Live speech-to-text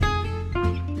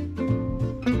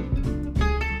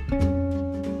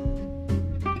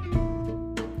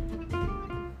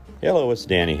Hello, it's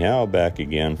Danny Howe back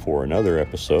again for another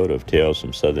episode of Tales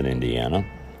from Southern Indiana.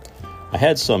 I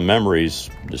had some memories,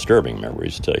 disturbing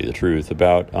memories to tell you the truth,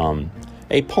 about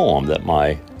a poem that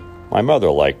my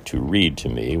mother liked to read to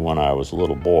me when I was a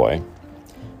little boy,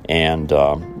 and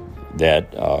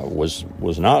that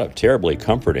was not a terribly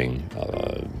comforting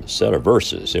set of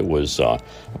verses. It was a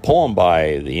poem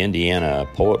by the Indiana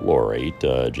poet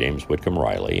laureate, James Whitcomb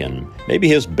Riley, and maybe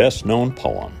his best-known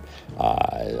poem.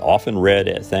 Often read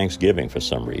at Thanksgiving for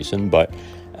some reason, but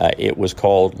it was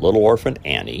called Little Orphan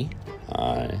Annie.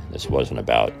 This wasn't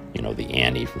about, the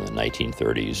Annie from the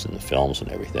 1930s and the films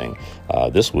and everything.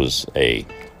 This was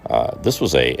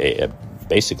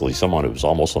basically someone who was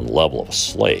almost on the level of a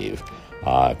slave,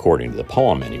 according to the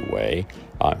poem anyway,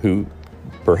 who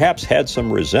perhaps had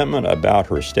some resentment about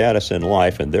her status in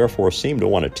life and therefore seemed to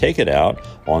want to take it out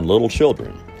on little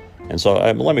children. And so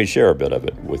let me share a bit of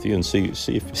it with you and see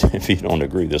if you don't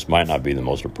agree. This might not be the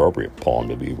most appropriate poem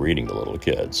to be reading to little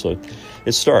kids. So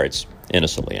it starts,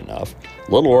 innocently enough.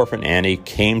 Little orphan Annie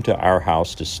came to our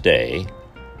house to stay.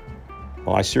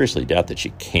 Well, I seriously doubt that she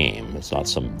came. It's not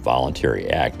some voluntary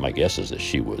act. My guess is that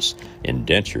she was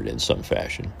indentured in some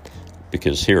fashion.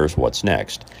 Because here's what's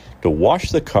next. To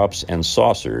wash the cups and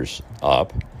saucers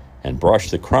up and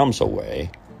brush the crumbs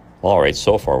away. All right,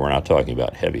 so far we're not talking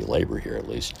about heavy labor here at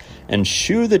least. And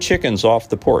shoo the chickens off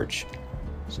the porch.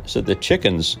 So the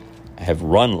chickens have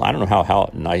run, I don't know how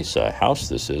nice a house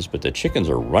this is, but the chickens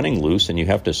are running loose and you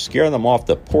have to scare them off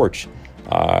the porch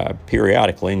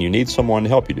periodically, and you need someone to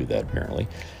help you do that apparently.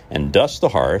 And dust the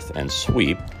hearth and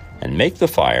sweep and make the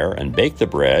fire and bake the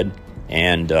bread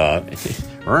and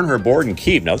earn her board and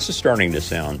keep. Now this is starting to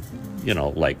sound,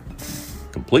 like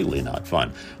completely not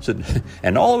fun. So,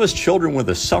 and all of us children when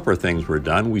the supper things were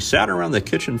done, we sat around the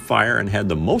kitchen fire and had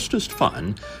the mostest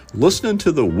fun listening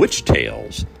to the witch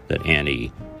tales that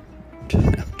Annie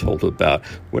told about.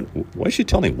 Why is she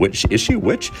telling witch? Is she a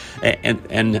witch?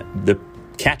 And the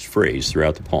catchphrase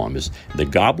throughout the poem is, the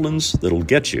goblins that'll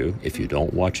get you if you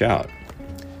don't watch out.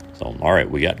 So, all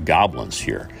right, we got goblins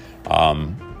here.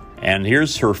 And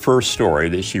here's her first story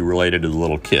that she related to the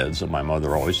little kids that my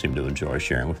mother always seemed to enjoy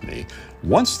sharing with me.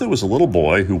 Once there was a little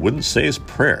boy who wouldn't say his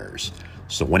prayers.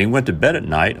 So when he went to bed at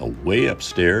night, away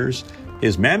upstairs,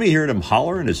 his mammy heard him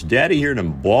holler and his daddy heard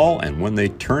him bawl. And when they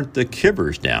turned the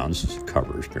covers down,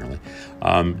 apparently,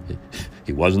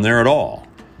 he wasn't there at all.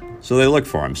 So they looked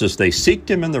for him. So they seeked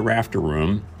him in the rafter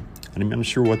room. I'm not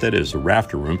sure what that is, the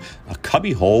rafter room, a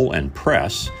cubby hole and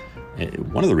press.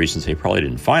 One of the reasons they probably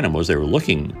didn't find him was they were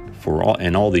looking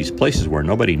in all these places where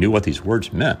nobody knew what these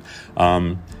words meant.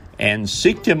 And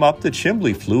seeked him up the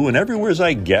chimney flue and everywhere's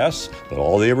I guess, but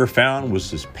all they ever found was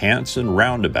his pants and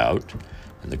roundabout.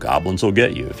 And the goblins will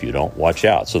get you if you don't watch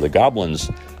out. So the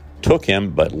goblins took him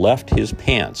but left his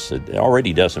pants. It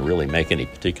already doesn't really make any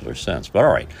particular sense, but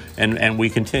all right. And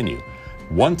we continue.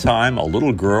 One time, a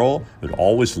little girl would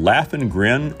always laugh and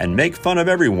grin and make fun of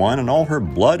everyone and all her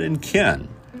blood and kin.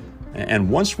 And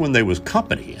once when there was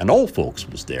company and old folks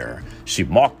was there, she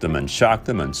mocked them and shocked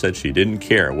them and said she didn't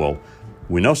care. Well,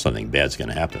 we know something bad's going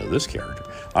to happen to this character.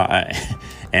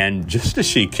 And just as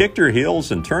she kicked her heels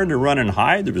and turned to run and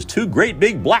hide, there was two great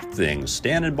big black things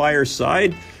standing by her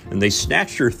side, and they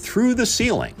snatched her through the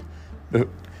ceiling. It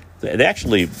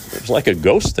was like a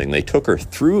ghost thing. They took her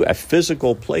through a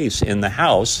physical place in the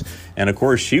house, and of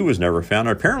course she was never found.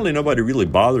 Apparently nobody really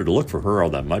bothered to look for her all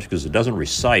that much because it doesn't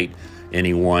recite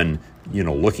anyone,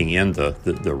 looking in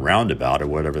the roundabout or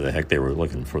whatever the heck they were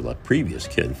looking for the previous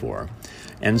kid for.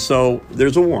 And so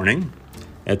there's a warning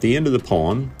at the end of the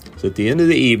poem. It's at the end of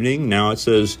the evening. Now it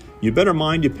says, you better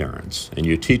mind your parents and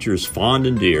your teachers fond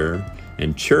and dear,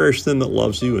 and cherish them that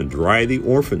loves you and dry the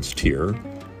orphan's tear.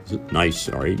 Nice,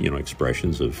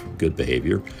 expressions of good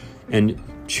behavior. And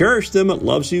cherish them that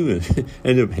loves you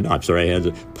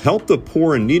help the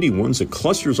poor and needy ones that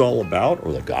clusters all about,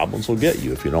 or the goblins will get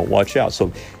you if you don't watch out.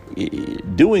 So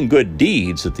doing good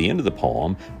deeds at the end of the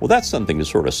poem, well, that's something to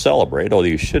sort of celebrate, although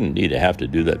you shouldn't need to have to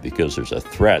do that because there's a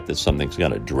threat that something's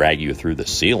going to drag you through the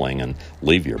ceiling and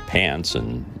leave your pants,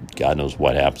 and God knows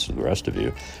what happens to the rest of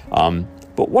you.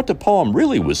 But what the poem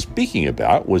really was speaking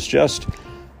about was just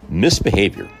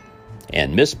misbehavior,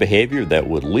 and misbehavior that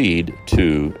would lead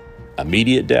to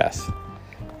immediate death.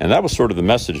 And that was sort of the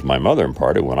message my mother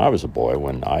imparted when I was a boy,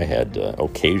 when I had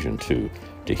occasion to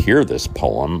hear this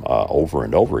poem over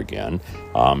and over again.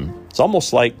 It's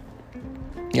almost like,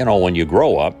 when you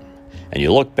grow up and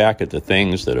you look back at the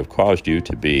things that have caused you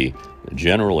to be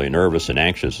generally nervous and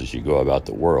anxious as you go about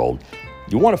the world,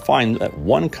 you want to find that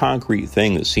one concrete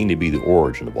thing that seemed to be the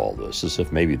origin of all this, as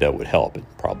if maybe that would help. It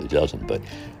probably doesn't. But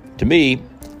to me,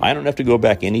 I don't have to go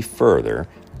back any further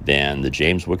than the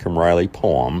James Whitcomb Riley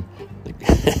poem,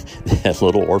 that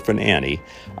Little Orphan Annie,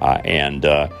 and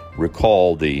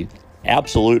recall the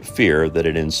absolute fear that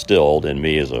it instilled in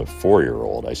me as a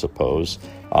 4-year-old, I suppose.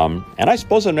 And I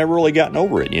suppose I've never really gotten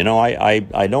over it.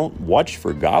 I don't watch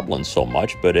for goblins so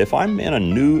much, but if I'm in a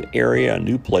new area, a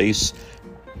new place,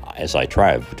 as I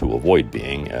try to avoid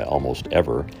being almost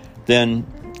ever, then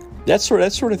that sort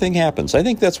of thing happens. I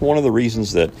think that's one of the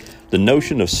reasons that the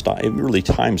notion of really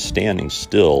time standing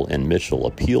still in Mitchell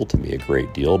appealed to me a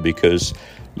great deal, because,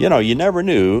 you never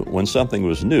knew when something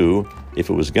was new if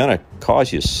it was going to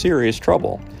cause you serious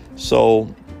trouble.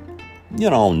 So,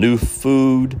 new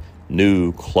food,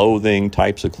 new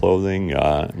types of clothing,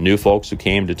 new folks who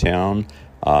came to town,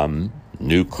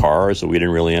 new cars that we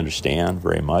didn't really understand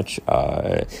very much.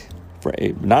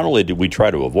 Not only did we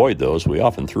try to avoid those, we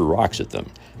often threw rocks at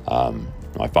them.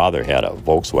 My father had a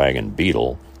Volkswagen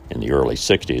Beetle in the early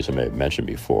 60s, I may have mentioned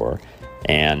before,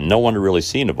 and no one had really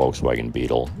seen a Volkswagen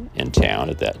Beetle in town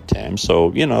at that time. So,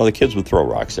 the kids would throw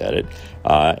rocks at it,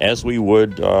 as we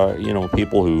would,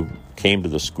 people who came to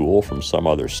the school from some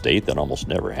other state. That almost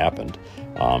never happened.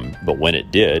 But when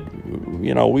it did,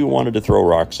 we wanted to throw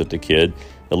rocks at the kid,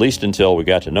 at least until we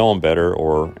got to know him better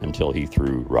or until he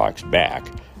threw rocks back,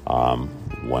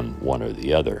 one or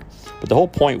the other. But the whole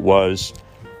point was,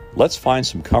 let's find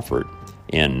some comfort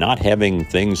in not having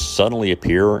things suddenly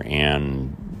appear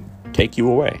and take you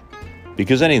away,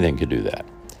 because anything could do that.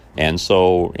 And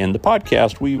so in the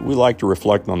podcast, we like to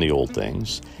reflect on the old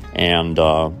things and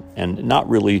not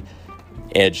really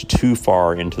edge too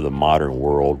far into the modern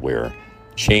world where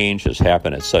change has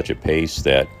happened at such a pace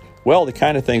that, well, the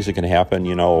kind of things that can happen,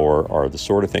 are the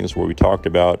sort of things where we talked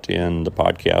about in the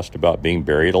podcast about being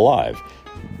buried alive.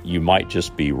 You might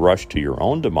just be rushed to your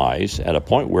own demise at a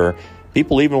point where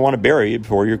people even want to bury you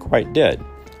before you're quite dead.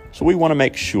 So we want to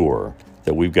make sure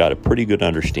that we've got a pretty good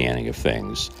understanding of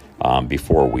things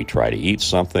before we try to eat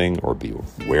something or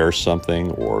wear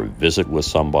something or visit with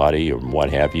somebody or what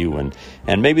have you.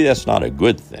 And maybe that's not a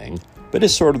good thing, but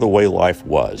it's sort of the way life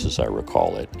was, as I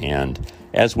recall it. And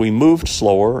as we moved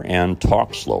slower and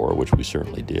talked slower, which we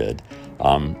certainly did,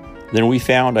 then we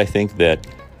found, I think, that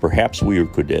perhaps we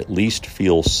could at least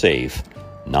feel safe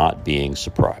not being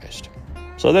surprised.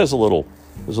 So there's a little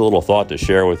thought to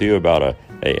share with you about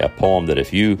a poem that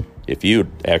if you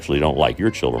actually don't like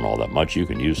your children all that much, you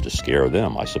can use to scare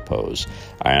them, I suppose.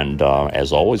 And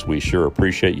as always, we sure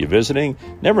appreciate you visiting.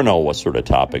 Never know what sort of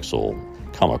topics will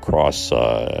come across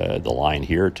the line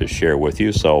here to share with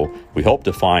you. So we hope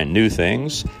to find new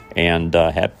things and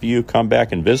have you come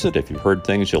back and visit if you've heard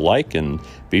things you like, and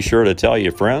be sure to tell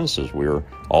your friends, as we're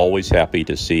always happy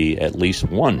to see at least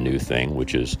one new thing,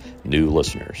 which is new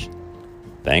listeners.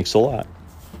 Thanks a lot.